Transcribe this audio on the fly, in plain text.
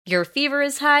Your fever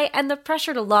is high and the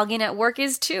pressure to log in at work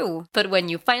is too. But when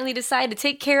you finally decide to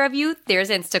take care of you, there's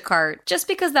Instacart. Just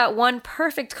because that one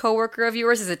perfect coworker of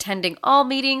yours is attending all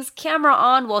meetings, camera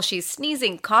on while she's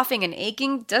sneezing, coughing, and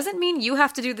aching, doesn't mean you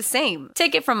have to do the same.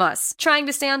 Take it from us. Trying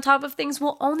to stay on top of things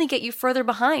will only get you further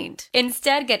behind.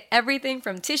 Instead, get everything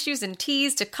from tissues and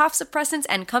teas to cough suppressants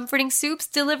and comforting soups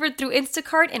delivered through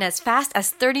Instacart in as fast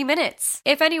as 30 minutes.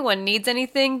 If anyone needs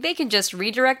anything, they can just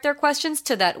redirect their questions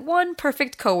to that one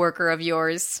perfect coworker of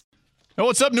yours. Hey,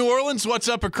 what's up, New Orleans? What's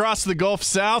up across the Gulf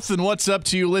South? And what's up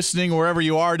to you listening wherever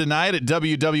you are tonight at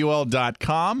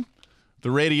WWL.com,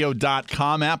 the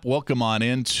radio.com app. Welcome on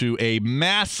into a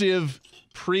massive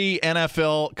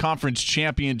pre-NFL Conference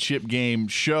Championship game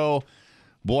show.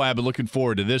 Boy, I've been looking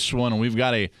forward to this one, and we've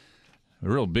got a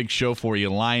real big show for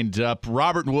you lined up.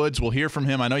 Robert Woods, we'll hear from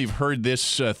him. I know you've heard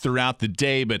this throughout the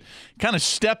day, but kind of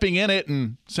stepping in it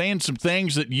and saying some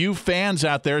things that you fans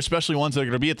out there, especially ones that are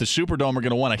going to be at the Superdome, are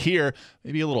going to want to hear.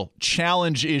 Maybe a little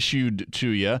challenge issued to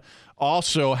you.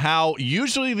 Also, how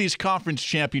usually these conference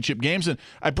championship games, and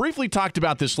I briefly talked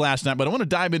about this last night, but I want to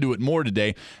dive into it more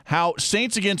today, how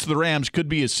Saints against the Rams could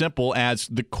be as simple as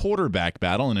the quarterback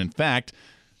battle. And in fact,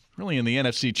 really in the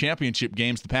NFC Championship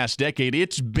games the past decade,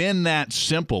 it's been that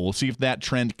simple. We'll see if that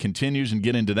trend continues and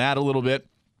get into that a little bit.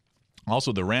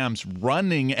 Also, the Rams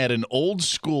running at an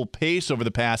old-school pace over the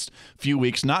past few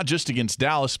weeks, not just against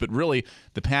Dallas, but really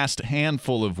the past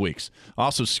handful of weeks.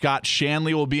 Also, Scott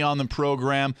Shanley will be on the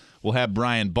program. We'll have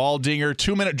Brian Baldinger,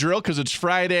 2-minute drill because it's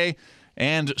Friday,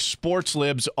 and Sports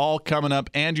Libs all coming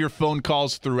up, and your phone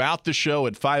calls throughout the show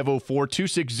at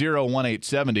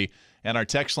 504-260-1870. And our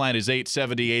text line is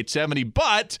 870-870.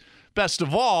 But, best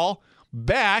of all,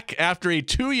 back after a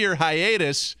 2-year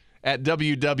hiatus at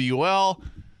WWL,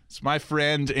 it's my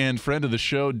friend and friend of the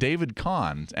show, David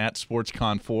Kahn at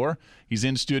SportsCon4. He's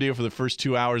in studio for the first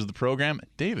 2 hours of the program.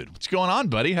 David, what's going on,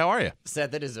 buddy? How are you?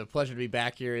 Seth, it is a pleasure to be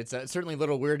back here. It's certainly a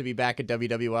little weird to be back at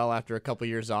WWL after a couple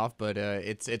years off, but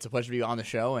it's a pleasure to be on the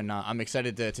show, and I'm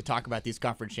excited to talk about these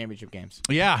conference championship games.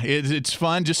 Yeah, it's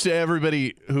fun. Just to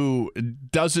everybody who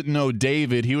doesn't know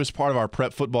David, he was part of our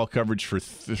prep football coverage for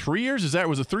 3 years.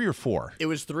 Was it 3 or 4? It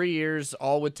was 3 years,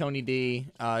 all with Tony D,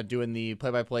 doing the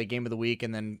play-by-play game of the week,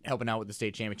 and then helping out with the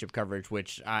state championship coverage,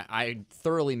 which I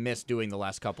thoroughly missed doing the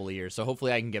last couple of years. So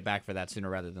hopefully I can get back for that sooner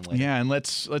rather than later. Yeah, and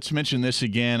let's mention this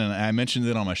again, and I mentioned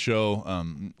it on my show.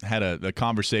 Had a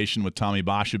conversation with Tommy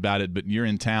Bosch about it, but you're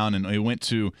in town, and we went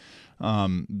to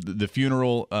the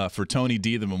funeral for Tony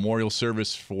D, the memorial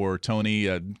service for Tony,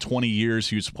 20 years.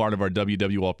 He was part of our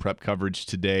WWL prep coverage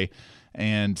today.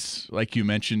 And like you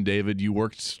mentioned, David, you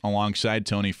worked alongside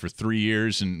Tony for 3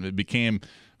 years and it became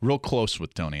real close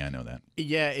with Tony. I know that.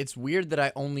 Yeah, it's weird that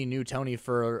I only knew Tony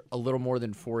for a little more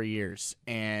than 4 years,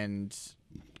 and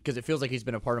because it feels like he's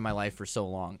been a part of my life for so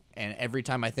long. And every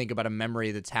time I think about a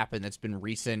memory that's happened that's been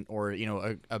recent or,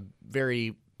 a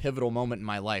very pivotal moment in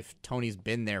my life, Tony's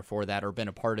been there for that or been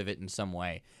a part of it in some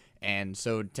way. And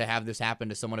so to have this happen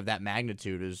to someone of that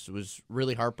magnitude was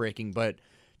really heartbreaking, but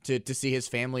to see his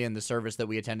family and the service that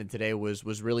we attended today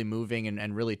was really moving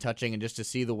and really touching, and just to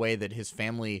see the way that his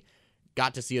family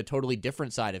got to see a totally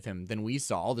different side of him than we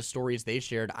saw. All the stories they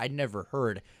shared, I'd never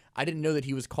heard. I didn't know that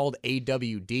he was called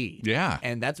AWD. Yeah.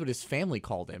 And that's what his family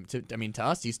called him. To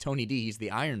us, he's Tony D. He's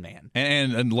the Iron Man.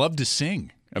 And loved to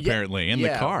sing, apparently, in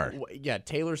the car. Yeah,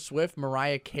 Taylor Swift,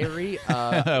 Mariah Carey.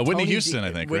 Whitney Houston,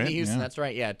 I think, Whitney right? Houston, Yeah. That's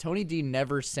right. Yeah, Tony D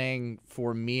never sang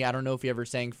for me. I don't know if he ever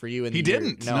sang for you. He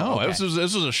didn't. No, okay. This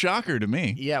was a shocker to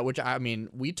me. Yeah,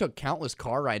 we took countless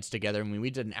car rides together. We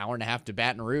did an hour and a half to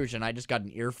Baton Rouge, and I just got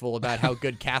an earful about how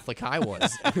good Catholic High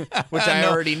was, which I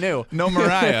already knew. No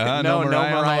Mariah, huh? No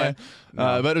Mariah.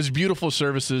 But it was beautiful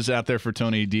services out there for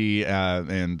Tony D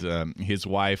and his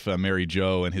wife, Mary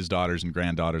Jo, and his daughters and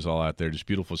granddaughters all out there. Just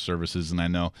beautiful services, and I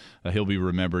know he'll be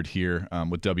remembered here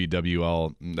with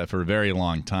WWL for a very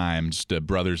long time, just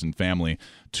brothers and family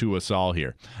to us all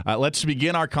here. Let's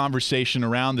begin our conversation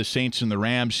around the Saints and the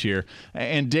Rams here.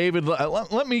 And David,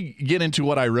 let me get into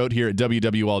what I wrote here at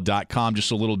WWL.com just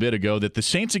a little bit ago, that the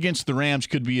Saints against the Rams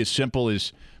could be as simple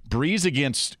as Breeze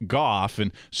against Goff,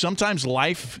 and sometimes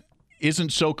life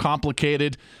isn't so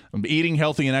complicated. Eating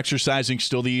healthy and exercising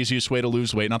still the easiest way to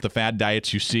lose weight, not the fad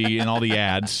diets you see in all the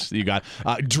ads you got.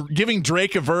 Giving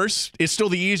Drake a verse is still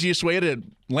the easiest way to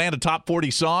land a top 40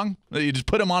 song. You just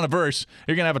put him on a verse,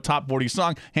 you're going to have a top 40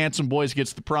 song. Handsome Boys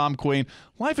gets the prom queen.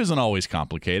 Life isn't always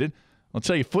complicated. I'll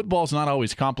tell you, football's not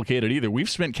always complicated either. We've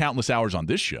spent countless hours on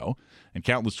this show and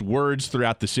countless words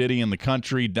throughout the city and the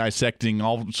country dissecting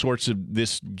all sorts of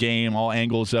this game, all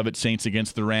angles of it, Saints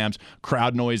against the Rams,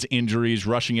 crowd noise, injuries,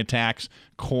 rushing attacks,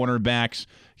 cornerbacks.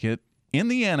 Yet in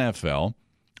the NFL,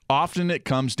 often it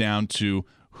comes down to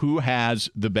who has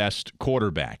the best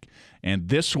quarterback. And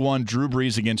this one, Drew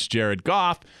Brees against Jared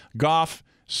Goff. Goff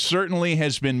certainly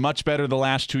has been much better the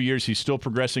last 2 years. He's still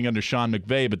progressing under Sean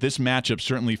McVay, but this matchup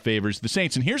certainly favors the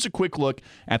Saints. And here's a quick look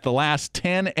at the last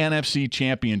 10 NFC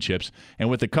championships. And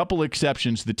with a couple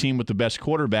exceptions, the team with the best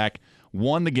quarterback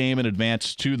won the game and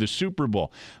advanced to the Super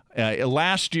Bowl.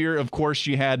 Last year, of course,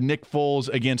 you had Nick Foles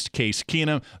against Case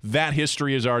Keenum. That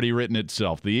history has already written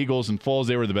itself. The Eagles and Foles,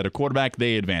 they were the better quarterback.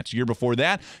 They advanced. Year before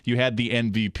that, you had the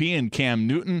MVP and Cam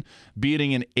Newton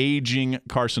beating an aging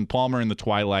Carson Palmer in the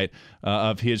twilight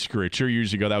of his career. 2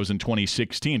 years ago, that was in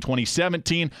 2016.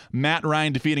 2017, Matt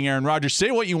Ryan defeating Aaron Rodgers.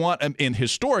 Say what you want, and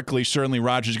historically, certainly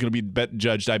Rodgers is going to be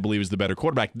judged, I believe, as the better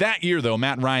quarterback. That year, though,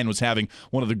 Matt Ryan was having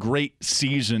one of the great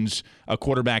seasons a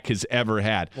quarterback has ever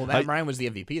had. Well, Matt Ryan was the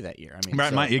MVP that year.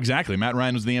 Exactly. Matt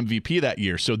Ryan was the MVP that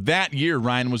year. So that year,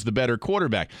 Ryan was the better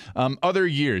quarterback. Other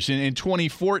years, in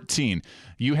 2014,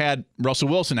 you had Russell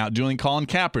Wilson outdoing Colin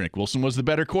Kaepernick. Wilson was the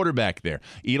better quarterback there.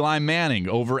 Eli Manning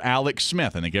over Alex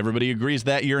Smith. I think everybody agrees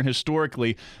that year, and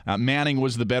historically, Manning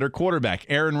was the better quarterback.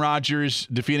 Aaron Rodgers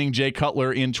defeating Jay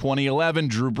Cutler in 2011.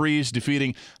 Drew Brees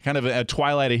defeating kind of a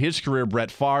twilight of his career,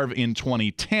 Brett Favre in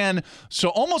 2010. So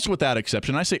almost without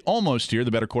exception, I say almost here,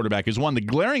 the better quarterback is one. The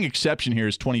glaring exception here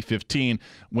is 2015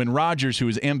 when Rodgers, who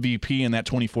was MVP in that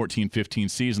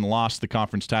 2014-15 season, lost the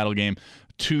conference title game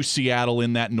to Seattle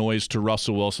in that noise to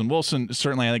Russell Wilson. Wilson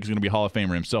certainly, I think, is going to be Hall of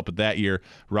Famer himself, but that year,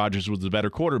 Rodgers was the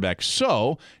better quarterback.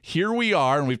 So here we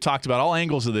are, and we've talked about all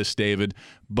angles of this, David,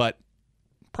 but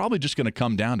probably just going to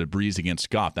come down to Brees against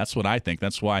Goff. That's what I think.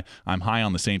 That's why I'm high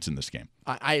on the Saints in this game.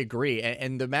 I agree,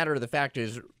 and the matter of the fact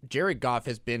is Jared Goff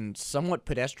has been somewhat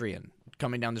pedestrian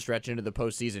coming down the stretch into the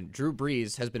postseason. Drew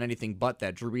Brees has been anything but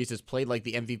that. Drew Brees has played like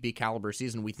the MVP caliber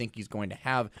season we think he's going to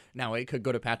have. Now, it could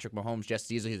go to Patrick Mahomes just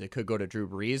as easily as it could go to Drew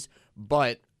Brees,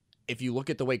 but if you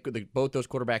look at the way both those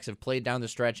quarterbacks have played down the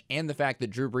stretch and the fact that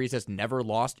Drew Brees has never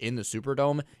lost in the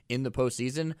Superdome in the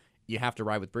postseason, you have to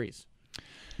ride with Brees.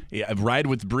 Yeah, ride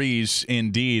with Brees,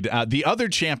 indeed. The other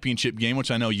championship game, which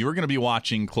I know you're going to be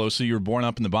watching closely, you were born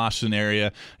up in the Boston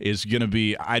area, is going to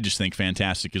be, I just think,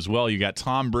 fantastic as well. You got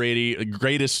Tom Brady, the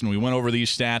greatest, and we went over these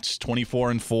stats,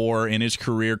 24-4 in his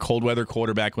career, cold weather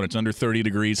quarterback when it's under 30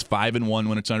 degrees, 5-1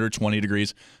 when it's under 20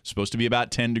 degrees, supposed to be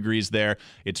about 10 degrees there.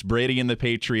 It's Brady and the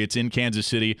Patriots in Kansas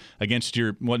City against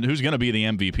who's going to be the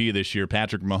MVP this year,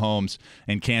 Patrick Mahomes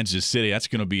and Kansas City. That's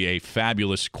going to be a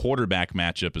fabulous quarterback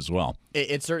matchup as well.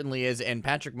 It certainly is, and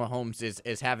Patrick Mahomes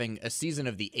is having a season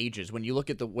of the ages. When you look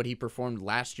at what he performed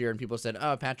last year, and people said,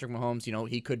 "Oh, Patrick Mahomes,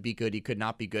 he could be good, he could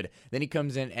not be good." Then he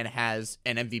comes in and has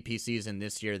an MVP season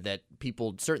this year that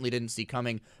people certainly didn't see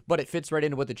coming, but it fits right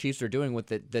into what the Chiefs are doing with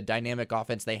the dynamic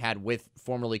offense they had with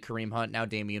formerly Kareem Hunt, now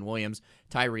Damian Williams,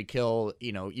 Tyreek Hill.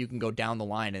 You can go down the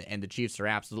line, and the Chiefs are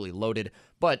absolutely loaded,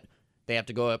 but they have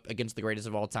to go up against the greatest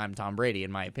of all time, Tom Brady,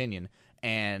 in my opinion,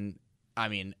 and I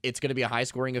mean, it's going to be a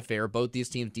high-scoring affair. Both these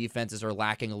teams' defenses are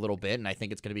lacking a little bit, and I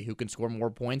think it's going to be who can score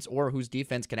more points or whose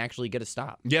defense can actually get a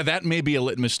stop. Yeah, that may be a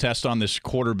litmus test on this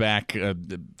quarterback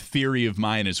theory of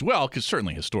mine as well, because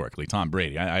certainly historically, Tom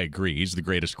Brady, I agree, he's the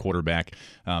greatest quarterback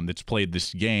that's played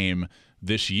this game.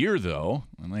 This year, though,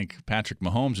 I think Patrick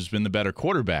Mahomes has been the better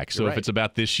quarterback. So if it's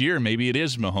about this year, maybe it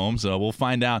is Mahomes. We'll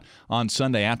find out on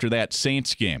Sunday after that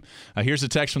Saints game. Here's a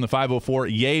text from the 504.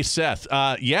 Yay, Seth.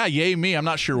 Yeah, yay me. I'm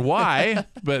not sure why,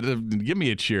 but give me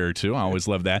a cheer or two. I always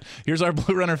love that. Here's our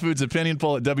Blue Runner Foods opinion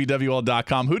poll at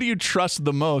WWL.com. Who do you trust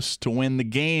the most to win the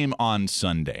game on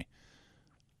Sunday?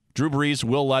 Drew Brees,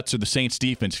 Will Lutz, or the Saints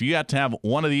defense? If you had to have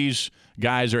one of these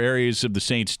guys or areas of the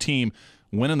Saints team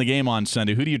winning the game on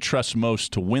Sunday, who do you trust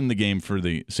most to win the game for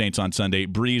the Saints on Sunday?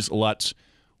 Brees, Lutz,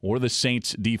 or the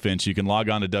Saints defense? You can log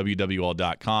on to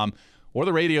WWL.com or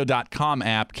the radio.com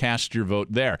app. Cast your vote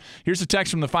there. Here's a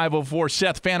text from the 504.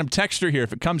 Seth, Phantom Texter here.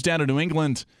 If it comes down to New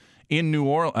England in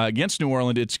against New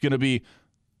Orleans, it's going to be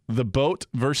the boat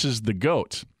versus the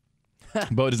goat.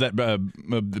 Boat, is that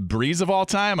Brees of all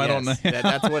time? I don't know.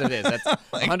 That's what it is. That's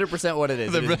 100% what it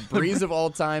is. It is Brees of all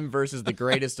time versus the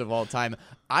greatest of all time.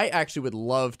 I actually would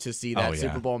love to see that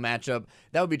Super Bowl matchup.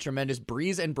 That would be tremendous.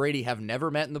 Brees and Brady have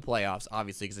never met in the playoffs,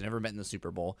 obviously, because they never met in the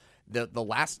Super Bowl. The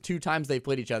last two times they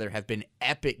played each other have been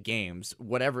epic games,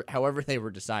 however they were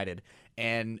decided.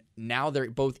 And now they're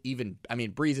both even. I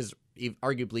mean, Brees is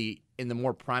arguably in the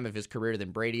more prime of his career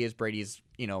than Brady is. Brady's,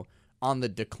 on the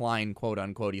decline, quote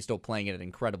unquote. He's still playing at an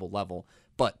incredible level.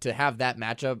 But to have that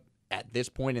matchup at this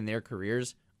point in their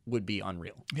careers, would be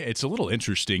unreal. Yeah, it's a little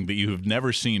interesting that you have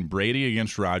never seen Brady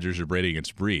against Rodgers or Brady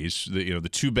against Breeze, the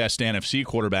two best NFC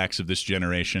quarterbacks of this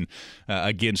generation,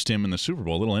 against him in the Super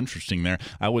Bowl. A little interesting there.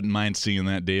 I wouldn't mind seeing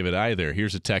that, David, either.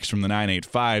 Here's a text from the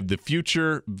 985. The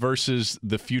future versus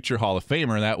the future Hall of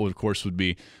Famer. That, of course, would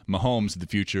be Mahomes, the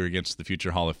future, against the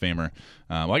future Hall of Famer.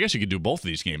 Well, I guess you could do both of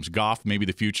these games. Goff, maybe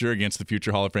the future against the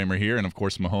future Hall of Famer here, and, of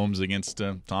course, Mahomes against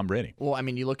Tom Brady. Well, I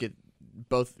mean, you look at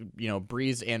both,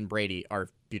 Breeze and Brady are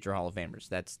future Hall of Famers.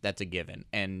 That's a given.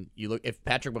 And you look, if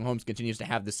Patrick Mahomes continues to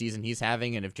have the season he's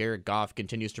having, and if Jared Goff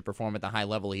continues to perform at the high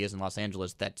level he is in Los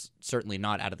Angeles, that's certainly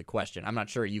not out of the question. I'm not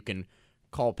sure you can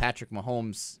call Patrick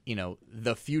Mahomes,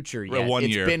 the future yet.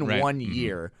 It's been right? 1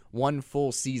 year, one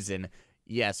full season.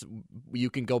 Yes, you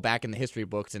can go back in the history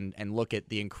books and look at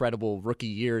the incredible rookie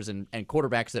years and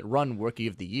quarterbacks that run Rookie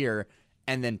of the Year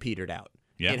and then petered out.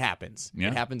 Yeah. It happens. Yeah.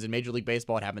 It happens in Major League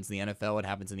Baseball. It happens in the NFL. It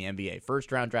happens in the NBA.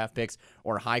 First-round draft picks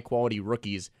or high-quality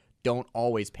rookies don't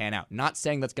always pan out. Not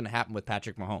saying that's going to happen with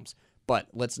Patrick Mahomes, but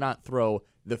let's not throw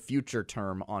the future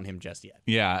term on him just yet.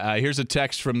 Yeah, here's a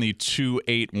text from the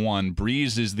 281.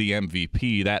 Breeze is the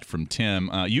MVP. That from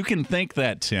Tim. You can think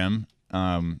that, Tim,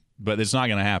 but it's not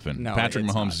going to happen. No, Patrick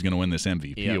Mahomes is going to win this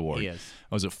MVP award. He is.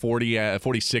 Was it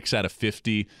 46 out of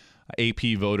 50? AP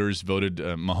voters voted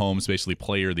Mahomes basically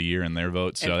player of the year in their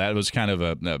vote. So that was kind of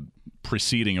a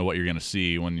preceding of what you're going to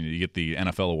see when you get the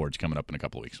NFL awards coming up in a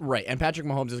couple of weeks. Right, and Patrick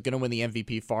Mahomes is going to win the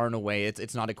MVP far and away.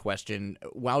 It's not a question.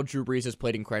 While Drew Brees has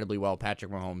played incredibly well,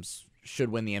 Patrick Mahomes should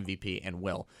win the MVP and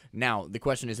will. Now, the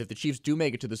question is, if the Chiefs do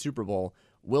make it to the Super Bowl,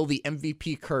 will the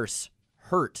MVP curse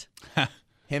hurt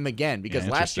him again? Because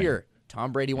last year,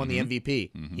 Tom Brady won the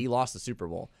MVP. Mm-hmm. He lost the Super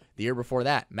Bowl. The year before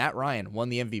that, Matt Ryan won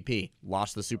the MVP,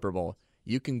 lost the Super Bowl.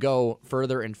 You can go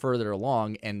further and further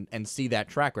along and see that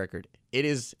track record. It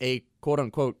is a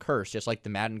quote-unquote curse, just like the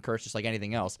Madden curse, just like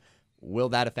anything else. Will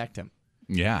that affect him?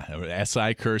 Yeah,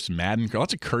 SI curse, Madden curse,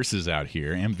 lots of curses out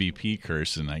here, MVP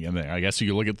curse, and I guess you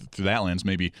could look at through that lens,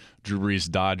 maybe Drew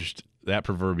Brees dodged that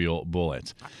proverbial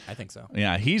bullet. I think so.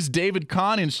 Yeah, he's David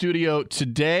Kahn in studio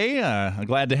today.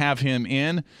 Glad to have him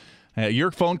in.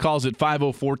 Your phone calls at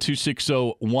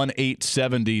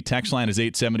 504-260-1870. Text line is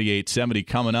 870-870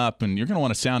 coming up, and you're going to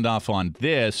want to sound off on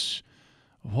this.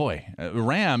 Boy,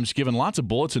 Rams giving lots of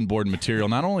bulletin board material,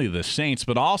 not only to the Saints,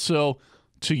 but also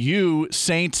to you,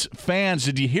 Saints fans.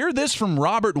 Did you hear this from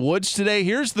Robert Woods today?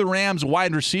 Here's the Rams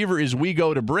wide receiver as we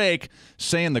go to break,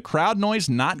 saying the crowd noise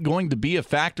not going to be a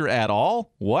factor at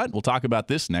all. What? We'll talk about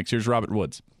this next. Here's Robert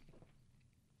Woods.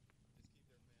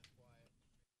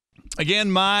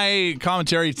 Again, my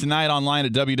commentary tonight online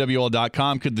at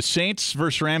WWL.com. Could the Saints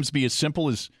versus Rams be as simple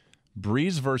as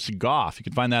Breeze versus Goff? You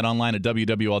can find that online at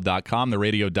WWL.com, the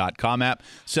radio.com app.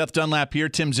 Seth Dunlap here,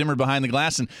 Tim Zimmer behind the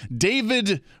glass, and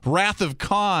David Wrath of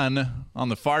Khan on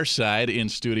the far side in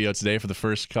studio today for the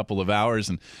first couple of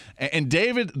hours. And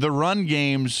David, the run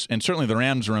games, and certainly the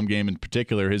Rams run game in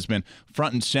particular, has been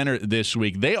front and center this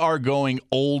week. They are going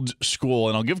old school,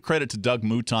 and I'll give credit to Doug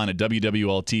Mouton at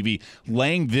WWL TV,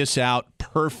 laying this out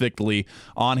perfectly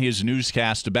on his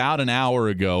newscast about an hour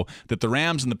ago, that the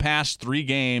Rams in the past 4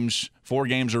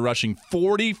 games are rushing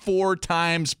 44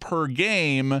 times per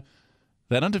game.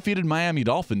 That undefeated Miami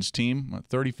Dolphins team,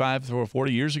 35 or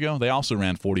 40 years ago, they also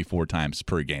ran 44 times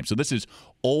per game. So this is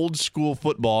old school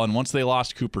football, and once they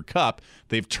lost Cooper Kupp,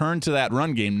 they've turned to that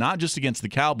run game, not just against the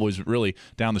Cowboys, but really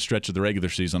down the stretch of the regular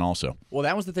season also. Well,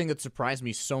 that was the thing that surprised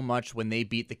me so much when they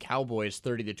beat the Cowboys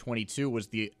 30-22 was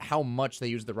how much they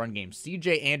used the run game.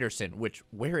 C.J. Anderson,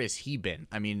 where has he been?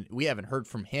 I mean, we haven't heard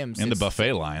from him since... In the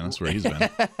buffet line, that's where he's been.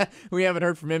 We haven't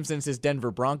heard from him since his Denver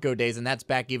Bronco days, and that's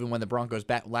back even when the Broncos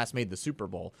last made the Super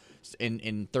Bowl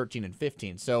in 13 and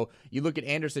 15. So you look at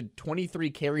Anderson,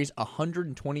 23 carries,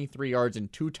 123 yards,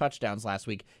 and 2 touchdowns last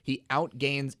week. He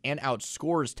outgains and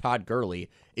outscores Todd Gurley.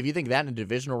 If you think that in a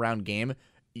divisional round game,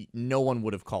 no one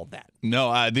would have called that.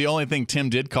 No, the only thing Tim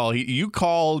did call, you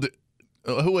called,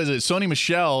 who was it? Sony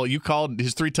Michel. You called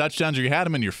his 3 touchdowns, or you had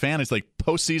him in your fantasy, like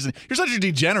postseason. You're such a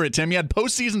degenerate, Tim. You had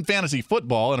postseason fantasy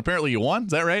football, and apparently you won.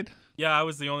 Is that right? Yeah, I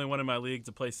was the only one in my league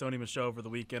to play Sony Michel over the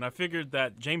weekend. I figured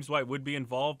that James White would be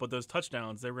involved, but those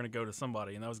touchdowns, they were going to go to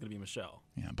somebody, and that was going to be Michel.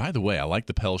 Yeah, by the way, I like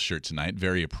the Pel shirt tonight.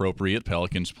 Very appropriate.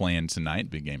 Pelicans playing tonight.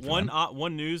 Big game for them.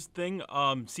 One news thing,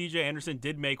 C.J. Anderson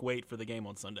did make weight for the game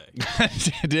on Sunday.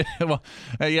 Well,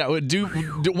 yeah.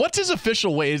 What's his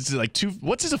official weight? Is it like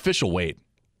what's his official weight?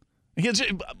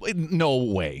 No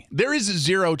way. There is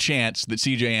zero chance that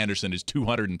C.J. Anderson is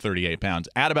 238 pounds.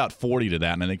 Add about 40 to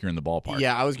that, and I think you're in the ballpark.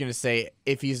 Yeah, I was going to say,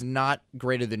 if he's not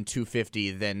greater than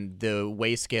 250, then the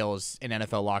weigh scales in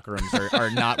NFL locker rooms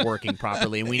are not working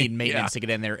properly, and we need maintenance to get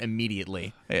in there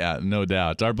immediately. Yeah, no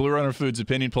doubt. Our Blue Runner Foods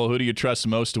opinion poll, who do you trust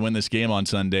most to win this game on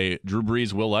Sunday? Drew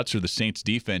Brees, Will Lutz, or the Saints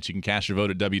defense? You can cast your vote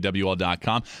at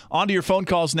WWL.com. On to your phone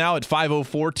calls now at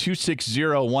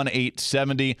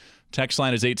 504-260-1870. Text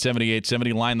line is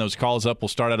 870-870. Line those calls up. We'll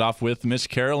start it off with Miss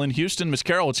Carol in Houston. Miss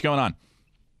Carol, what's going on?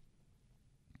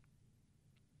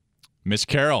 Miss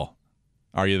Carol,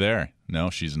 are you there? No,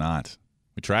 she's not.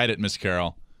 We tried it, Miss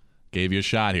Carol. Gave you a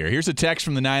shot here. Here's a text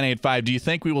from the 985. Do you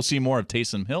think we will see more of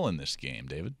Taysom Hill in this game,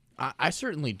 David? I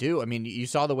certainly do. I mean, you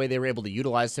saw the way they were able to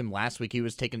utilize him last week. He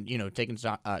was taking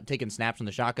snaps on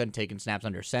the shotgun, taking snaps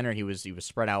under center. He was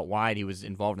spread out wide. He was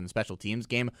involved in the special teams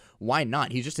game. Why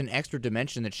not? He's just an extra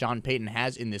dimension that Sean Payton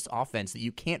has in this offense that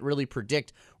you can't really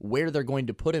predict where they're going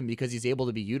to put him because he's able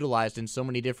to be utilized in so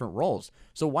many different roles.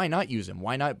 So why not use him?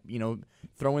 Why not,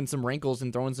 throw in some wrinkles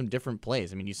and throw in some different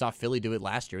plays? I mean, you saw Philly do it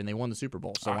last year and they won the Super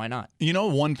Bowl. So why not?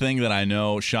 One thing that I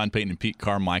know Sean Payton and Pete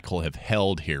Carmichael have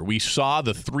held here. We saw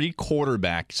the 3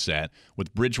 quarterback set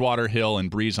with Bridgewater, Hill, and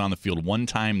Brees on the field one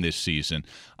time this season.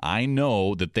 I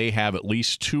know that they have at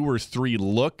least 2 or 3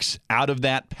 looks out of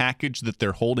that package that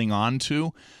they're holding on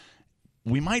to.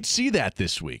 We might see that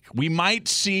this week. We might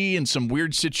see in some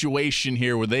weird situation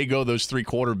here where they go those 3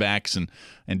 quarterbacks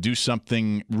and do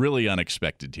something really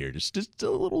unexpected here. Just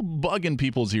a little bug in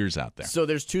people's ears out there. So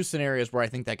there's 2 scenarios where I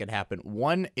think that could happen.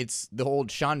 One, it's the old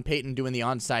Sean Payton doing the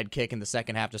onside kick in the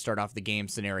second half to start off the game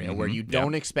scenario where you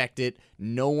don't expect it.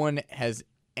 No one has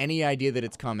any idea that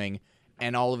it's coming,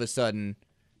 and all of a sudden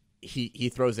he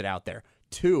throws it out there.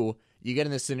 2, you get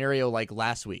in this scenario like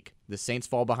last week. The Saints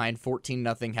fall behind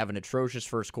 14-0, have an atrocious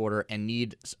first quarter, and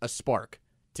need a spark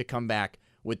to come back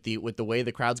with the way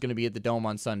the crowd's going to be at the Dome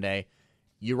on Sunday.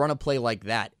 You run a play like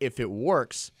that. If it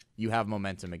works, you have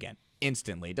momentum again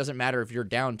instantly. It doesn't matter if you're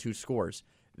down 2 scores.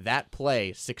 That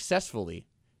play successfully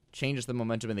changes the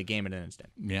momentum in the game in an instant.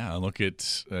 Yeah, look at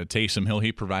Taysom Hill.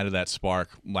 He provided that spark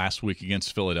last week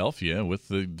against Philadelphia with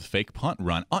the fake punt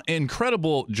run.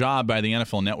 Incredible job by the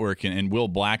NFL Network and Will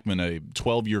Blackman, a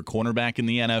 12-year cornerback in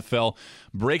the NFL,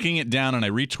 breaking it down, and I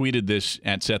retweeted this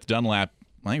at Seth Dunlap.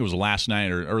 I think it was last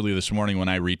night or early this morning when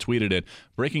I retweeted it,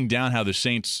 breaking down how the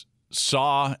Saints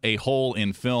saw a hole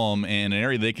in film and an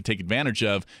area they could take advantage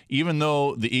of, even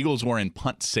though the Eagles were in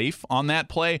punt safe on that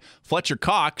play. Fletcher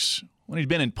Cox, when he'd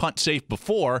been in punt safe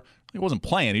before, he wasn't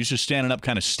playing. He was just standing up,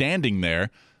 kind of standing there.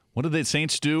 What did the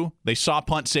Saints do? They saw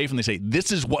punt safe, and they say, this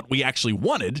is what we actually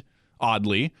wanted,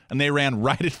 oddly, and they ran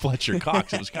right at Fletcher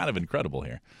Cox. It was kind of incredible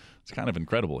here.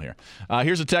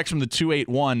 Here's a text from the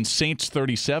 281, Saints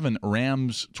 37,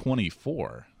 Rams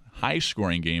 24.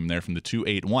 High-scoring game there from the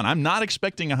 281. I'm not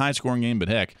expecting a high-scoring game, but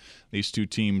heck, these 2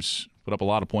 teams put up a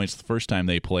lot of points the first time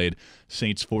they played.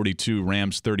 Saints 42,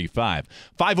 Rams 35.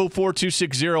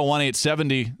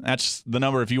 504-260-1870. That's the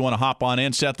number if you want to hop on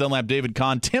in. Seth Dunlap, David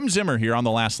Kahn, Tim Zimmer here on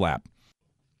the last lap.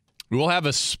 We will have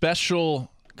a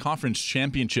special conference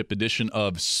championship edition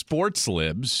of Sports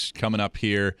Libs coming up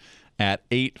here at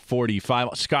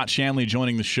 8:45. Scott Shanley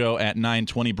joining the show at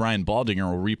 9:20. Brian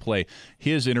Baldinger will replay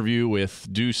his interview with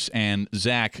Deuce and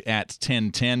Zach at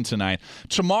 10:10 tonight.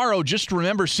 Tomorrow, just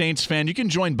remember, Saints fan, you can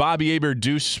join Bobby Aber,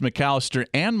 Deuce McAllister,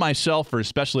 and myself for a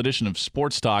special edition of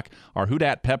Sports Talk, our Who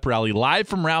Dat Pep Rally, live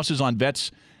from Rouse's on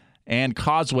Vets and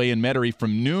Causeway in Metairie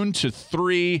from noon to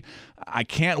 3. I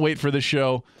can't wait for the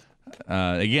show.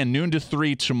 Again, noon to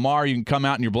 3 tomorrow. You can come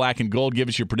out in your black and gold, give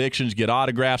us your predictions, get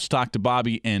autographs, talk to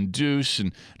Bobby and Deuce,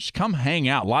 and just come hang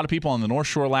out. A lot of people on the North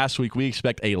Shore last week. We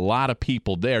expect a lot of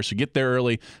people there, so get there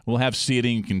early. We'll have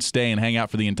seating. You can stay and hang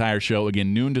out for the entire show.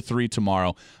 Again, noon to 3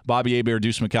 tomorrow. Bobby Aber,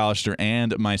 Deuce McAllister,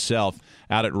 and myself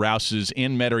out at Rouse's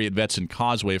in Metairie at Vets and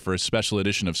Causeway for a special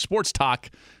edition of Sports Talk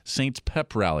Saints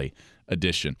Pep Rally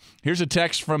edition. Here's a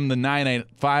text from the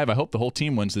 985. I hope the whole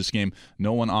team wins this game.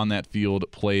 No one on that field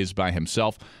plays by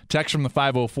himself. Text from the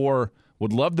 504.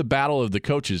 Would love the battle of the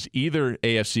coaches. Either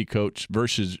AFC coach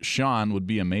versus Sean would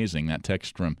be amazing. That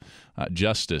text from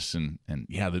Justice. And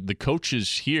yeah, the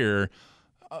coaches here,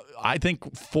 I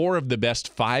think 4 of the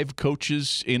best 5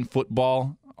 coaches in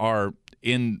football are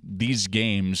in these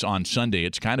games on Sunday.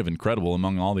 It's kind of incredible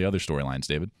among all the other storylines,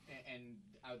 David.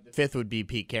 The 5th would be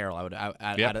Pete Carroll. Out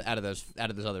of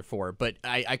those other 4. But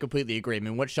I completely agree. I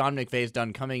mean, what Sean McVay's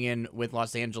done coming in with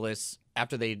Los Angeles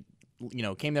after they,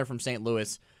 came there from St.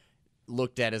 Louis,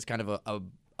 looked at as kind of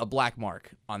a black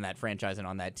mark on that franchise and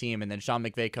on that team. And then Sean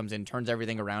McVay comes in, turns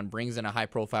everything around, brings in a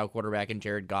high-profile quarterback in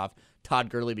Jared Goff. Todd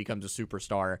Gurley becomes a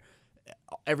superstar.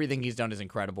 everything he's done is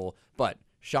incredible, but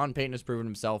Sean Payton has proven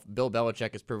himself. Bill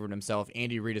Belichick has proven himself.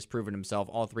 Andy Reid has proven himself.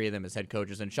 All three of them as head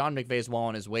coaches. And Sean McVay is well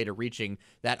on his way to reaching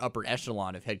that upper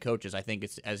echelon of head coaches. I think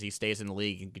it's as he stays in the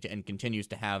league and continues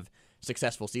to have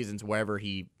successful seasons wherever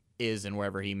he is and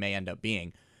wherever he may end up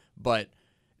being. But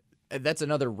that's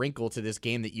another wrinkle to this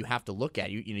game that you have to look at.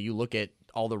 You look at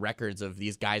all the records of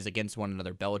these guys against one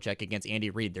another. Belichick against Andy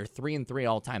Reid. They're 3-3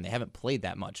 all time. They haven't played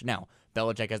that much. Now,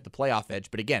 Belichick has the playoff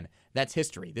edge, but again, that's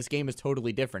history. This game is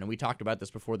totally different, and we talked about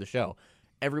this before the show.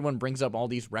 Everyone brings up all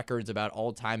these records about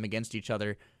all time against each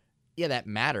other. Yeah, that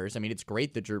matters. I mean, it's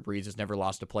great that Drew Brees has never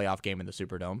lost a playoff game in the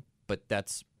Superdome, but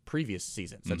that's previous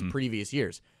seasons. That's previous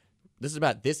years. This is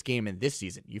about this game and this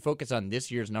season. You focus on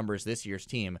this year's numbers, this year's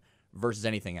team, versus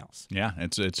anything else. Yeah,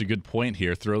 it's a good point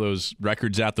here. Throw those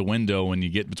records out the window when you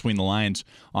get between the lines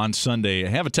on Sunday. I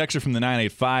have a texter from the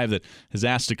 985 that has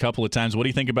asked a couple of times, what do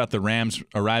you think about the Rams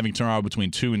arriving tomorrow between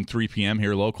 2 and 3 p.m.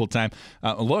 here local time?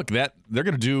 Look, they're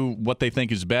going to do what they think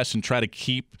is best and try to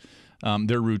keep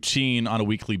their routine on a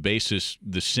weekly basis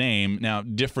the same. Now,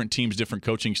 different teams, different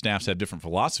coaching staffs have different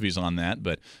philosophies on that,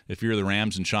 but if you're the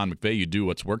Rams and Sean McVay, you do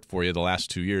what's worked for you the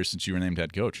last 2 years since you were named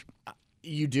head coach.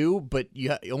 You do, but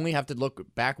you only have to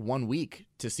look back 1 week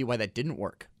to see why that didn't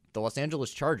work. The Los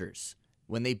Angeles Chargers,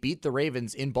 when they beat the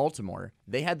Ravens in Baltimore,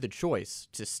 they had the choice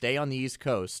to stay on the East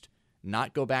Coast,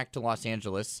 not go back to Los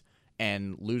Angeles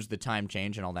and lose the time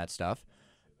change and all that stuff.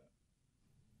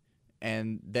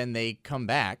 And then they come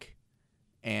back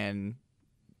and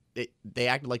they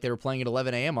acted like they were playing at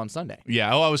 11 a.m. on Sunday.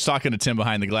 Yeah, I was talking to Tim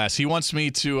behind the glass. He wants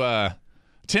me to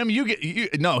Tim,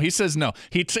 no, he says no.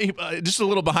 He just a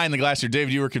little behind the glass here.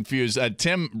 David, you were confused.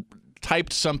 Tim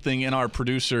typed something in our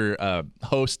producer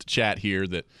host chat here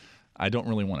that I don't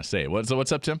really want to say.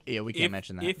 What's up, Tim? Yeah, we can't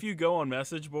mention that. If you go on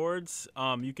message boards,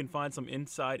 you can find some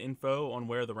inside info on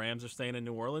where the Rams are staying in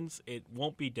New Orleans. It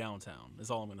won't be downtown, is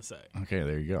all I'm going to say. Okay,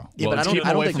 there you go. Yeah, well, but keep I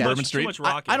don't away think from that's Bourbon Street.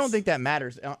 I don't think that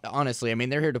matters, honestly. I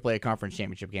mean, they're here to play a conference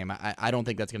championship game. I don't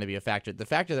think that's going to be a factor. The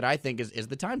factor that I think is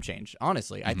the time change,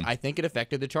 honestly. I think it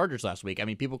affected the Chargers last week. I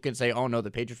mean, people can say, oh, no,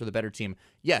 the Patriots were the better team.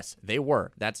 Yes, they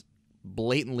were. That's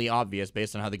blatantly obvious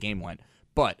based on how the game went.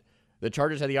 But the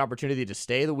Chargers had the opportunity to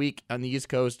stay the week on the East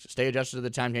Coast, stay adjusted to the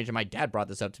time change. And my dad brought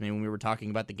this up to me when we were talking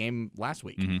about the game last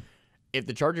week. If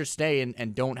the Chargers stay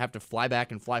and don't have to fly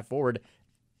back and fly forward,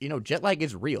 jet lag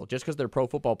is real. Just because they're pro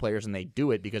football players and they do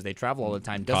it because they travel all the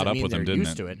time doesn't mean they're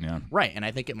used to it. Yeah. Right, and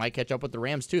I think it might catch up with the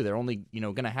Rams too. They're only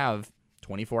going to have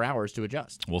 24 hours to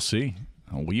adjust. We'll see.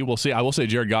 We will see. I will say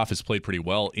Jared Goff has played pretty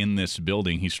well in this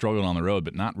building. He struggled on the road,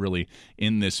 but not really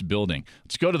in this building.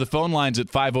 Let's go to the phone lines at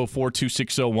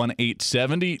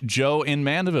 504-260-1870. Joe in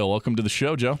Mandeville. Welcome to the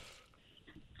show, Joe.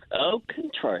 Oh,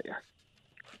 contrary.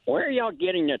 Where are y'all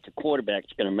getting that the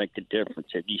quarterback's going to make the difference?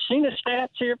 Have you seen the stats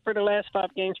here for the last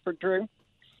 5 games for Drew?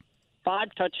 5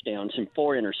 touchdowns and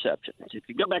 4 interceptions. If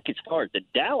you go back as far as the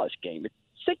Dallas game, it's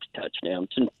 6 touchdowns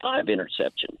and 5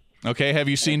 interceptions. Okay, have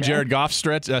you seen Jared Goff's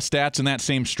stats in that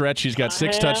same stretch? He's got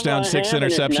 6 touchdowns, 6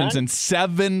 interceptions, and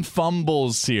 7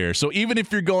 fumbles here. So even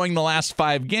if you're going the last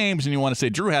 5 games and you want to say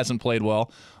Drew hasn't played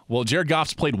well, Jared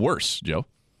Goff's played worse, Joe.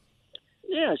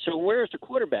 Yeah, so where's the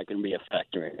quarterback going to be a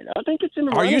factor in it? I think it's in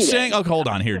the Are you running saying – game. oh, hold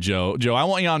on here, Joe. Joe, I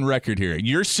want you on record here.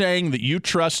 You're saying that you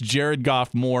trust Jared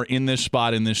Goff more in this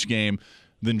spot in this game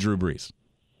than Drew Brees.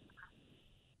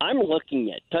 I'm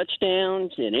looking at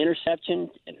touchdowns and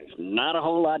interceptions, and it's not a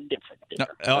whole lot different there.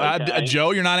 Okay? Joe,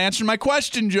 you're not answering my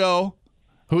question, Joe.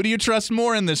 Who do you trust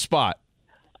more in this spot?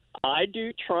 I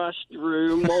do trust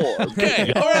Drew more.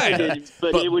 Okay, all right.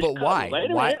 But why?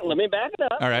 Wait a minute. Let me back it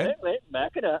up. All right. Wait,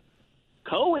 back it up.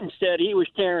 Cohen said he was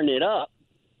tearing it up.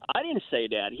 I didn't say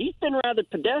that. He's been rather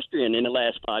pedestrian in the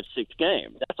last 5-6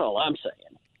 games. That's all I'm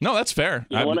saying. No, that's fair.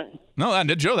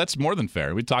 Joe, that's more than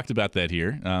fair. We talked about that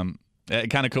here. It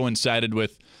kind of coincided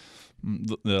with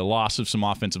the loss of some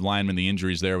offensive linemen, the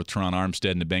injuries there with Teron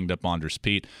Armstead and the banged-up Andres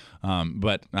Pete.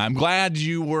 But I'm glad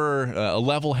you were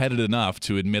level-headed enough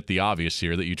to admit the obvious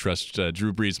here that you trust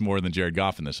Drew Brees more than Jared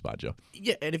Goff in this spot, Joe.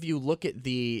 Yeah, and if you look at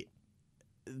the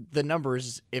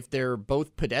numbers, if they're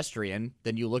both pedestrian,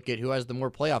 then you look at who has the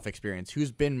more playoff experience,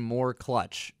 who's been more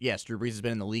clutch. Yes, Drew Brees has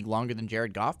been in the league longer than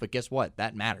Jared Goff, but guess what?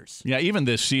 That matters. Yeah, even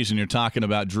this season, you're talking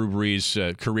about Drew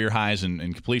Brees' career highs in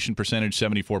completion percentage,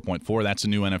 74.4. That's a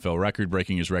new NFL record,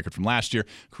 breaking his record from last year.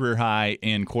 Career high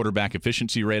in quarterback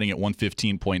efficiency rating at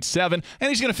 115.7, and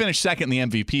he's going to finish second in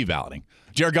the MVP balloting.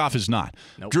 Jared Goff is not.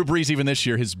 Nope. Drew Brees, even this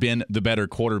year, has been the better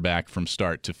quarterback from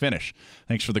start to finish.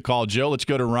 Thanks for the call, Joe. Let's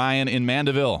go to Ryan in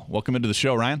Mandeville. Welcome into the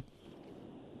show, Ryan.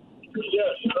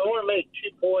 Yes, I want to make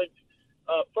 2 points.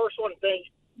 First one thing,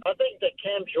 I think that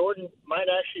Cam Jordan might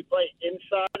actually play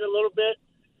inside a little bit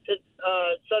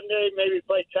Sunday, maybe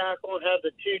play tackle and have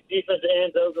the two defensive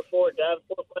ends, Okafor and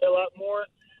Davenport, play a lot more.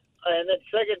 And then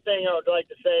second thing I would like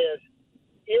to say is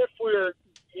if we're,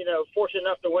 fortunate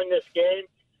enough to win this game,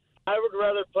 I would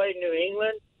rather play New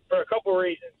England for a couple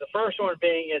reasons. The first one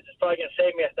being is it's probably going to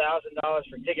save me $1,000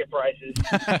 for ticket prices.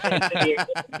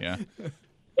 Yeah.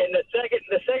 And the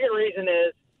second reason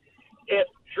is if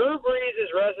Drew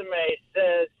Brees' resume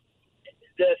says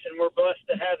this, and we're blessed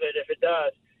to have it if it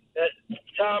does, that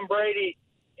Tom Brady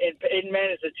and Peyton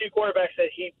Manning, the two quarterbacks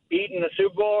that he beat in the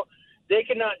Super Bowl, they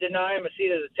cannot deny him a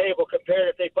seat at the table compared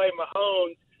if they play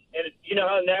Mahomes. And you know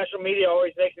how the national media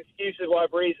always makes excuses why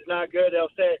Brees is not good. They'll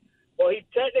say, well, he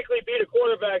technically beat a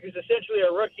quarterback who's essentially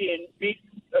a rookie and beat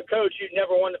a coach who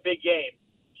never won a big game.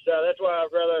 So that's why I'd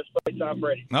rather us play Tom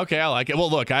Brady. Okay, I like it.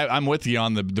 Well, look, I'm with you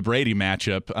on the Brady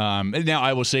matchup. Now,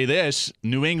 I will say this.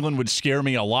 New England would scare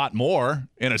me a lot more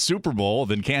in a Super Bowl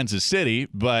than Kansas City,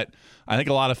 but I think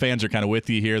a lot of fans are kind of with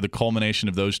you here. The culmination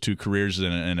of those two careers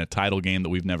in a title game that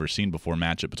we've never seen before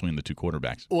matchup between the two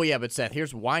quarterbacks. Well, yeah, but Seth,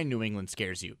 here's why New England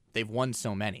scares you. They've won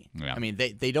so many. Yeah. I mean,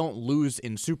 they don't lose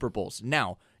in Super Bowls.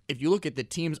 Now, if you look at the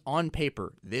teams on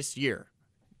paper this year,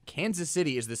 Kansas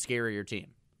City is the scarier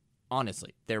team.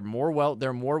 Honestly, they're more well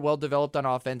developed on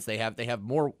offense. They have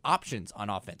more options on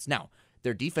offense. Now,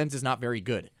 their defense is not very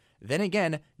good. Then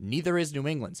again, neither is New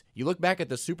England's. You look back at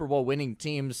the Super Bowl winning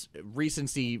teams,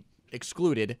 recency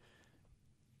excluded,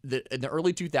 in the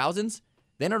early 2000s,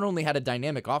 they not only had a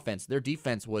dynamic offense, their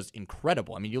defense was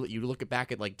incredible. I mean, you look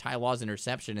back at like Ty Law's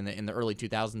interception in the early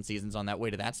 2000 seasons on that way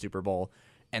to that Super Bowl,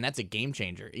 and that's a game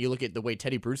changer. You look at the way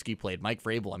Teddy Bruschi played, Mike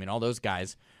Vrabel. I mean, all those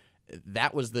guys.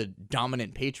 That was the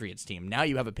dominant Patriots team. Now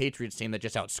you have a Patriots team that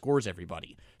just outscores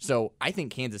everybody. So I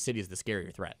think Kansas City is the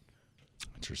scarier threat.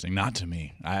 Interesting. Not to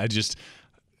me.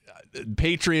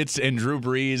 Patriots and Drew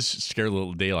Brees scare the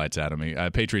little daylights out of me.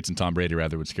 Patriots and Tom Brady,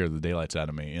 rather, would scare the daylights out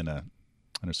of me in a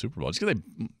Super Bowl. Just because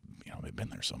they've been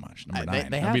there so much. Number 9.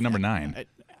 That'd be number 9.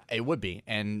 It would be,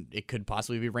 and it could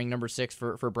possibly be ring number 6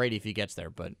 for Brady if he gets there,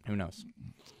 but who knows?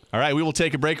 All right, we will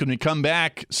take a break. When we come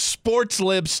back, Sports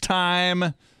Libs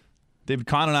time. David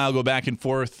Kahn and I will go back and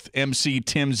forth. MC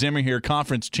Tim Zimmer here,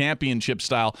 conference championship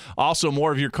style. Also,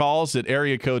 more of your calls at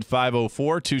area code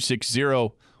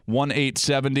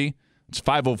 504-260-1870. It's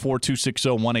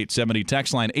 504-260-1870.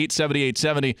 Text line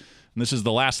 870-870. And this is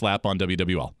the last lap on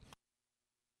WWL.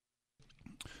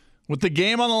 With the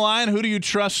game on the line, who do you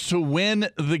trust to win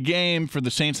the game for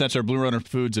the Saints? That's our Blue Runner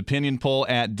Foods opinion poll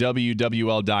at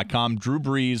WWL.com. Drew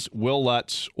Brees, Will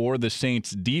Lutz, or the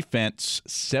Saints defense.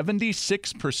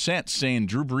 76% saying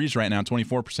Drew Brees right now,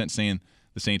 24% saying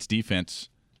the Saints defense,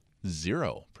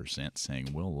 0%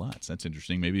 saying Will Lutz. That's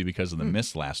interesting. Maybe because of the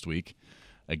miss last week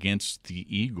against the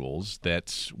Eagles,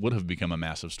 that would have become a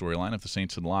massive storyline if the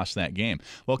Saints had lost that game.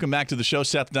 Welcome back to the show.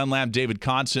 Seth Dunlap, David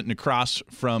Kahn, sitting across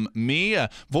from me,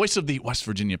 voice of the West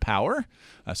Virginia Power,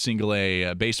 a single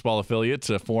A baseball affiliate,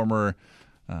 a former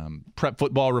prep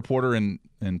football reporter and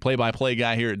play-by-play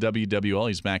guy here at WWL.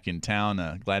 He's back in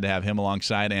town. Glad to have him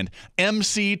alongside. And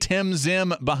MC Tim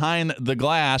Zim behind the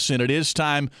glass. And it is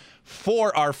time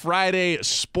for our Friday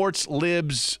Sports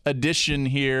Libs edition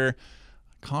here.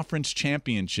 Conference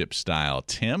championship style.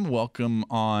 Tim, welcome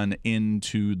on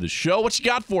into the show. What you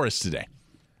got for us today?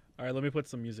 All right, let me put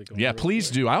some music on. Yeah,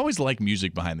 please do. I always like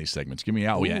music behind these segments. Give me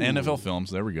out. Yeah, NFL films.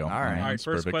 There we go. All right. All right, That's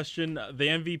first perfect. question. The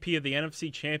MVP of the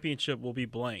NFC Championship will be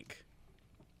blank.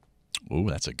 Ooh,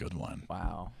 that's a good one.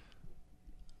 Wow.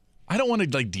 I don't want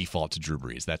to default to Drew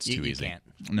Brees. That's too You easy. can't.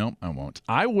 No, I won't.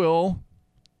 I will.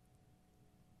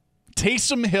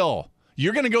 Taysom Hill.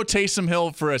 You're going to go Taysom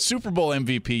Hill for a Super Bowl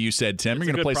MVP, you said, Tim. It's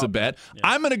You're going to a good place a prop bet. bet. Yeah.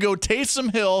 I'm going to go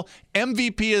Taysom Hill,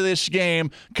 MVP of this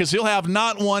game, because he'll have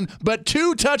not one, but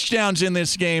 2 touchdowns in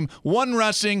this game. 1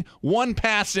 rushing, 1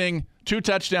 passing, 2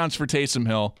 touchdowns for Taysom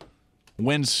Hill.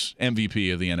 Wins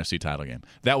MVP of the NFC title game.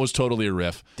 That was totally a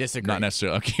riff. Disagree. Not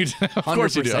necessarily. Okay, of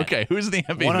course you do. 100%. Okay, who's the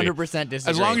MVP? 100%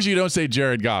 disagree. As long as you don't say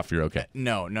Jared Goff, you're okay.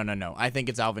 No. I think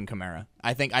it's Alvin Kamara.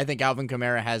 I think Alvin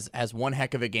Kamara has one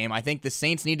heck of a game. I think the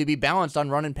Saints need to be balanced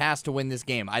on run and pass to win this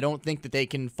game. I don't think that they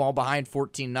can fall behind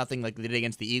 14-0 like they did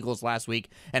against the Eagles last week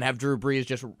and have Drew Brees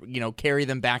just carry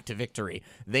them back to victory.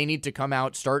 They need to come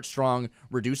out, start strong,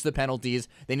 reduce the penalties.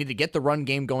 They need to get the run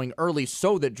game going early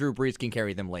so that Drew Brees can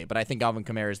carry them late. But I think Alvin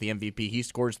Kamara is the MVP. He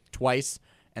scores twice,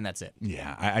 and that's it.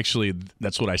 Yeah,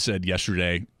 that's what I said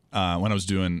yesterday when I was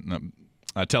doing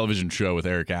a television show with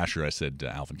Eric Asher. I said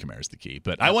Alvin Kamara is the key,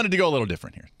 but I wanted to go a little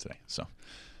different here today. So,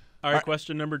 All right,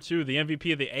 question number 2. The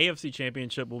MVP of the AFC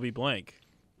Championship will be blank.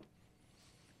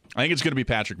 I think it's going to be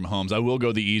Patrick Mahomes. I will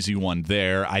go the easy one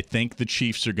there. I think the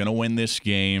Chiefs are going to win this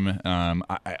game.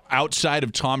 Outside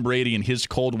of Tom Brady and his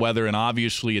cold weather, and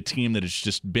obviously a team that has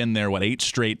just been there, 8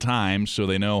 straight times, so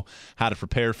they know how to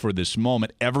prepare for this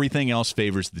moment. Everything else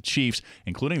favors the Chiefs,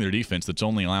 including their defense that's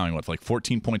only allowing,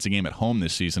 14 points a game at home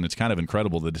this season. It's kind of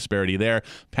incredible, the disparity there.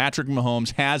 Patrick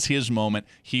Mahomes has his moment.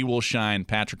 He will shine.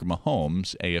 Patrick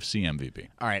Mahomes, AFC MVP.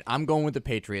 All right, I'm going with the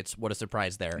Patriots. What a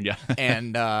surprise there. Yeah.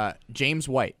 And James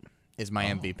White is my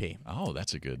MVP. Oh,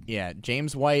 that's a good. Yeah,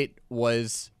 James White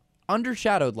was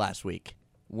undershadowed last week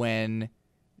when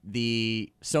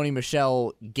the Sony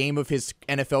Michel game of his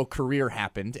NFL career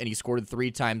happened, and he scored 3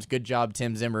 times. Good job,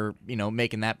 Tim Zimmer,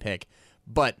 making that pick.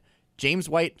 But James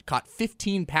White caught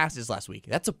 15 passes last week.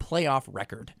 That's a playoff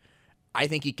record. I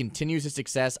think he continues his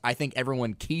success. I think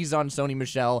everyone keys on Sony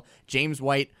Michel. James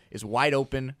White is wide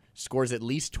open, scores at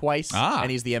least twice,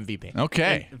 and he's the MVP.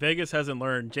 Okay. And Vegas hasn't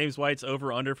learned. James White's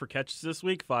over/under for catches this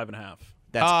week, 5.5.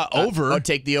 That's over. I'll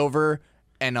take the over,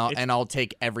 and I'll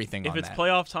take everything on If it's that.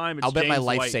 playoff time, it's I'll bet James my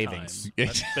life White savings. time.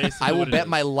 That's basically I will what it bet is.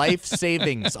 my life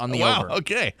savings on the Wow, over.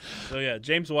 okay. So yeah,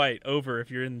 James White over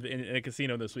if you're in a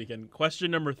casino this weekend.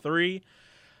 Question number 3: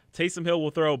 Taysom Hill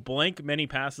will throw blank many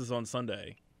passes on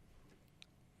Sunday.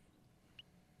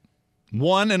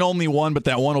 One and only one, but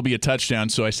that one will be a touchdown,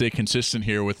 so I stay consistent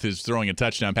here with his throwing a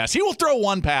touchdown pass. He will throw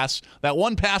one pass. That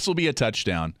one pass will be a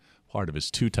touchdown. Part of his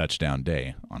 2-touchdown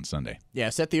day on Sunday. Yeah,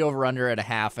 set the over-under at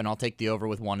 0.5, and I'll take the over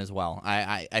with 1 as well.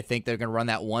 I think they're going to run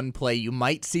that one play. You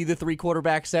might see the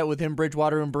 3-quarterback set with him,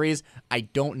 Bridgewater, and Breeze. I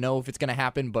don't know if it's going to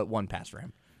happen, but 1 pass for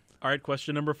him. All right,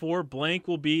 question number 4: Blank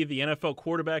will be the NFL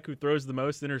quarterback who throws the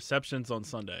most interceptions on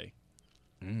Sunday.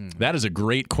 That is a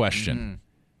great question.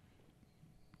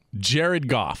 Jared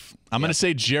Goff. I'm going to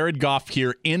say Jared Goff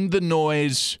here in the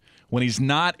noise when he's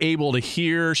not able to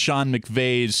hear Sean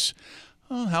McVay's,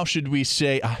 how should we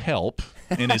say, a help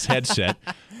in his headset.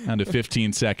 Down to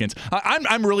 15 seconds.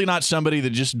 I'm really not somebody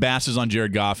that just basses on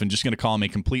Jared Goff and just going to call him a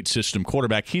complete system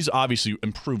quarterback. He's obviously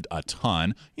improved a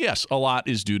ton. Yes, a lot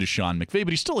is due to Sean McVay, but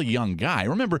he's still a young guy.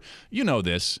 Remember, you know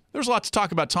this. There's a lot to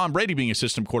talk about Tom Brady being a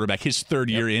system quarterback his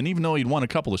 3rd year in, even though he'd won a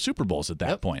couple of Super Bowls at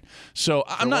that point. So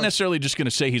I'm not necessarily just going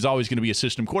to say he's always going to be a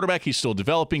system quarterback. He's still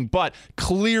developing, but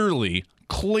clearly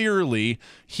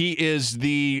he is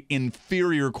the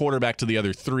inferior quarterback to the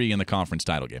other 3 in the conference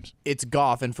title games. It's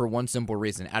Goff, and for one simple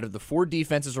reason. Out of the 4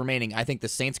 defenses remaining, I think the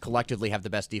Saints collectively have the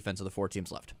best defense of the 4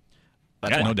 teams left.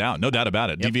 Yeah, no doubt about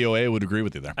it. Yep. DVOA would agree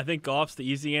with you there. I think Goff's the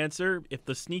easy answer. If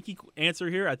the sneaky answer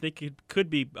here, I think it could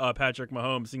be Patrick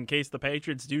Mahomes. In case the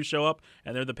Patriots do show up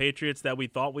and they're the Patriots that we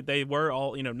thought they were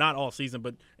all, not all season,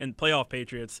 but in playoff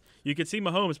Patriots, you could see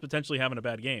Mahomes potentially having a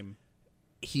bad game.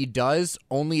 He does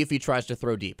only if he tries to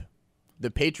throw deep. The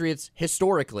Patriots,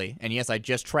 historically, and yes, I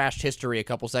just trashed history a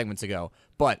couple segments ago,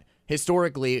 but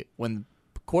historically, when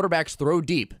quarterbacks throw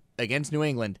deep against New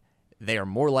England, they are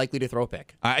more likely to throw a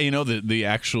pick. The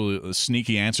actual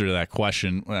sneaky answer to that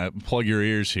question, plug your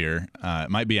ears here,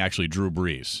 it might be actually Drew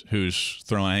Brees, who's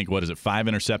thrown, I think, 5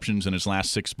 interceptions in his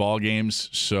last 6 ball games.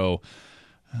 So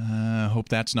I hope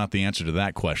that's not the answer to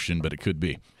that question, but it could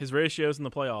be. His ratios in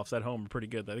the playoffs at home are pretty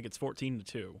good. I think it's 14-2.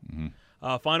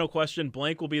 Mm-hmm. Final question: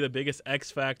 Blank will be the biggest X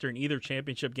factor in either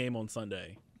championship game on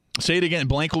Sunday. Say it again.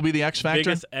 Blank will be the X factor?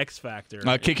 Biggest X factor.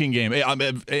 Kicking game.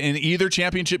 In either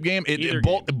championship game,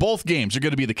 both games are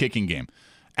going to be the kicking game.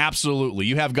 Absolutely.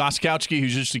 You have Gostkowski,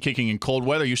 who's used to kicking in cold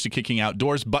weather, used to kicking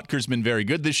outdoors. Butker's been very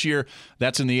good this year.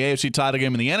 That's in the AFC title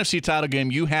game. In the NFC title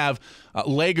game, you have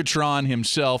Legatron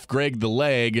himself, Greg the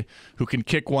Leg, who can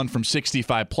kick one from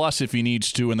 65-plus if he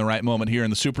needs to in the right moment here in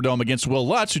the Superdome against Will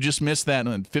Lutz, who just missed that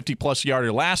 50-plus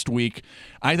yarder last week.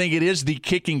 I think it is the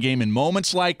kicking game, and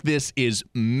moments like this is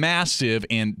massive.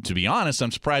 And to be honest,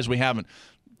 I'm surprised we haven't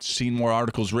seen more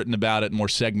articles written about it, more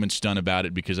segments done about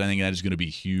it, because I think that is going to be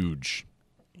huge.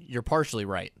 You're partially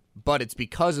right, but it's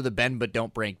because of the bend but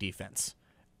don't break defense.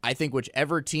 I think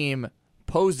whichever team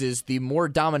poses the more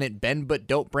dominant bend but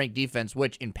don't break defense,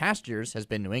 which in past years has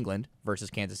been New England versus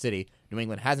Kansas City. New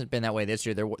England hasn't been that way this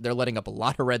year. They're letting up a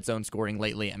lot of red zone scoring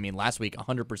lately. I mean, last week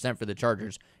 100% for the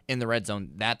Chargers in the red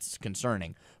zone. That's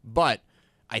concerning. But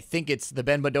I think it's the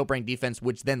bend but don't break defense,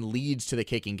 which then leads to the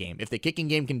kicking game. If the kicking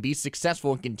game can be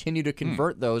successful and continue to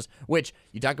convert those, which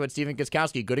you talk about Stephen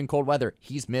Gostkowski, good in cold weather,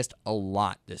 he's missed a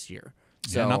lot this year.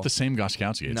 So, yeah, not the same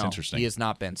Gostkowski. It's interesting. He has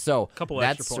not been. So that's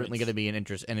extra certainly points. going to be an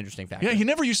interesting factor. Yeah, he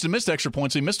never used to miss extra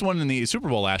points. He missed one in the Super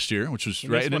Bowl last year, which was He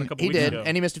right. missed one a couple He weeks did, ago.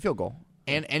 and he missed a field goal.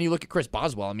 And you look at Chris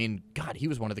Boswell. I mean, God, he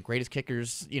was one of the greatest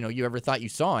kickers you ever thought you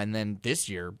saw. And then this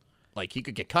year, Like, he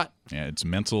could get cut. Yeah, it's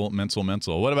mental.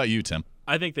 What about you, Tim?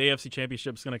 I think the AFC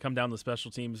Championship is going to come down to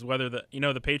special teams. Whether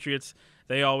the Patriots,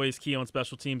 they always key on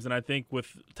special teams, and I think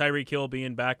with Tyreek Hill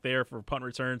being back there for punt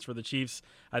returns for the Chiefs,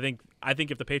 I think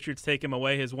if the Patriots take him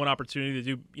away, his one opportunity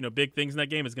to do big things in that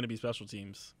game is going to be special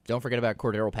teams. Don't forget about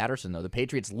Cordero Patterson, though. The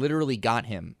Patriots literally got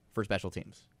him for special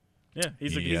teams. Yeah,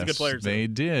 he's a good player. They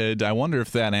did. I wonder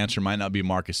if that answer might not be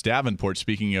Marcus Davenport.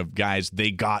 Speaking of guys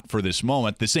they got for this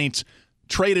moment, the Saints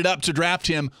traded up to draft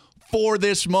him for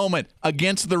this moment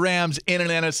against the Rams in an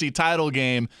NFC title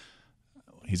game.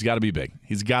 He's got to be big.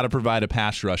 He's got to provide a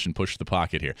pass rush and push the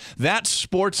pocket here. That's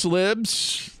Sports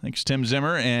Libs. Thanks, Tim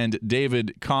Zimmer and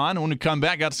David Kahn. When we come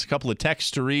back, got us a couple of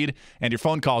texts to read and your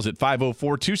phone calls at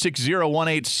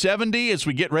 504-260-1870 as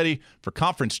we get ready for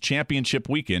Conference Championship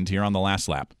Weekend here on The Last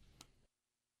Lap.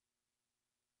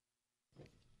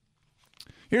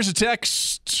 Here's a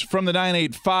text from the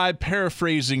 985,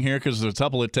 paraphrasing here because there's a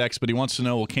couple of texts, but he wants to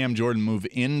know, will Cam Jordan move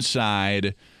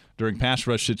inside during pass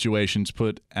rush situations,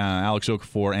 put Alex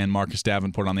Okafor and Marcus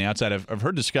Davenport on the outside? I've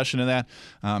heard discussion of that.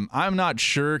 I'm not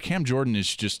sure. Cam Jordan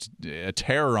is just a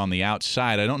terror on the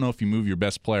outside. I don't know if you move your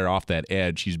best player off that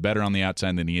edge. He's better on the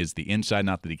outside than he is the inside.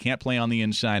 Not that he can't play on the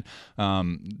inside.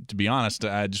 To be honest,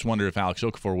 I just wonder if Alex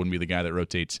Okafor wouldn't be the guy that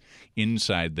rotates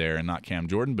inside there and not Cam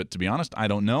Jordan. But to be honest, I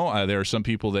don't know. There are some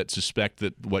people that suspect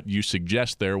that what you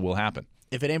suggest there will happen.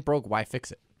 If it ain't broke, why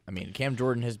fix it? I mean, Cam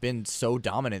Jordan has been so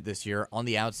dominant this year on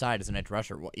the outside as an edge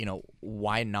rusher.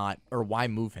 Why not, or why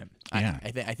move him? Yeah.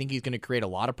 I think he's going to create a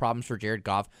lot of problems for Jared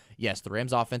Goff. Yes, the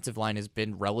Rams' offensive line has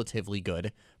been relatively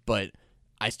good, but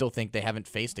I still think they haven't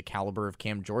faced a caliber of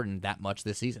Cam Jordan that much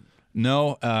this season.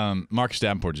 No, Marcus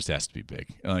Davenport just has to be big.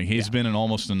 He's been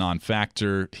almost a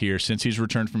non-factor here since he's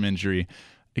returned from injury.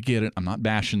 I get it. I'm not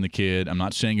bashing the kid. I'm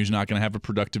not saying he's not going to have a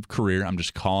productive career. I'm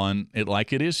just calling it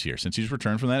like it is here. Since he's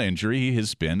returned from that injury, he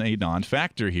has been a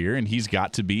non-factor here, and he's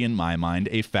got to be, in my mind,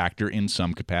 a factor in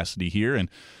some capacity here. And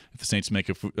if the Saints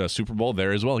make a Super Bowl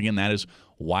there as well, again, that is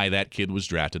why that kid was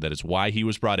drafted. That is why he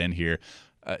was brought in here.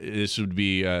 This would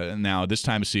be now this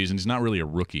time of season. He's not really a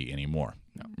rookie anymore.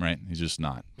 No. Right? He's just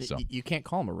not. So you can't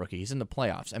call him a rookie. He's in the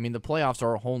playoffs. I mean, the playoffs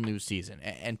are a whole new season,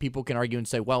 and people can argue and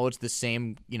say, well, it's the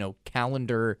same,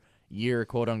 calendar year,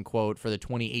 quote unquote, for the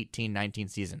 2018-19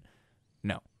 season.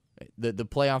 No, the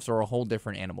playoffs are a whole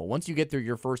different animal. Once you get through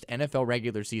your first NFL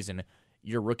regular season,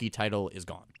 your rookie title is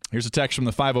gone. Here's a text from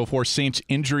the 504. Saints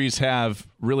injuries have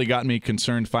really gotten me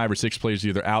concerned. 5 or 6 players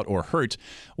either out or hurt.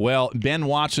 Well, Ben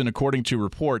Watson, according to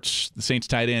reports, the Saints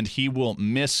tight end, he will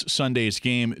miss Sunday's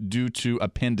game due to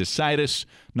appendicitis,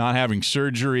 not having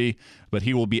surgery, but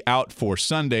he will be out for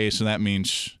Sunday, so that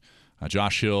means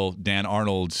Josh Hill, Dan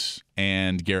Arnold,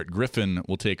 and Garrett Griffin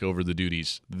will take over the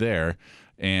duties there.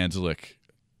 And look,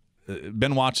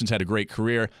 Ben Watson's had a great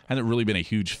career. Hasn't really been a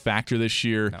huge factor this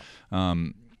year.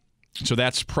 No. So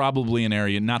that's probably an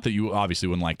area, not that you obviously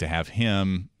wouldn't like to have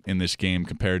him in this game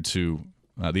compared to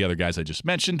the other guys I just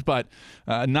mentioned, but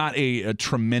not a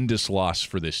tremendous loss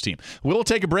for this team. We'll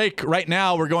take a break right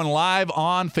now. We're going live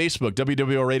on Facebook,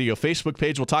 WWL Radio Facebook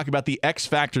page. We'll talk about the X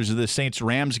factors of the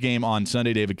Saints-Rams game on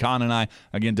Sunday. David Kahn and I,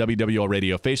 again, WWL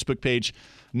Radio Facebook page.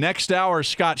 Next hour,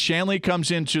 Scott Shanley comes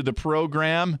into the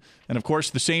program. And, of course,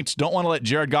 the Saints don't want to let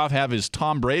Jared Goff have his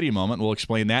Tom Brady moment. We'll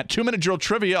explain that. 2-minute drill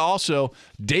trivia. Also,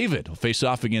 David will face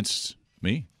off against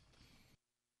me.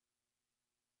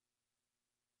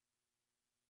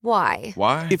 Why?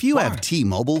 If you have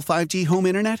T-Mobile 5G home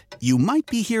internet, you might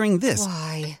be hearing this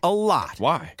Why? a lot.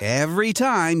 Why? Every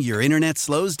time your internet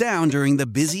slows down during the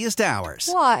busiest hours.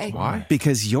 Why?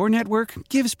 Because your network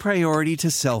gives priority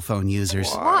to cell phone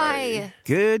users. Why?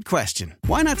 Good question.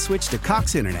 Why not switch to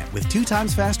Cox Internet with 2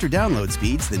 times faster download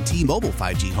speeds than T-Mobile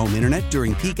 5G home internet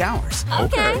during peak hours?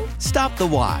 Okay. Stop the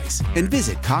whys and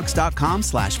visit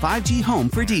Cox.com/5G home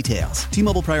for details.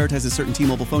 T-Mobile prioritizes certain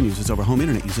T-Mobile phone users over home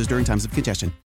internet users during times of congestion.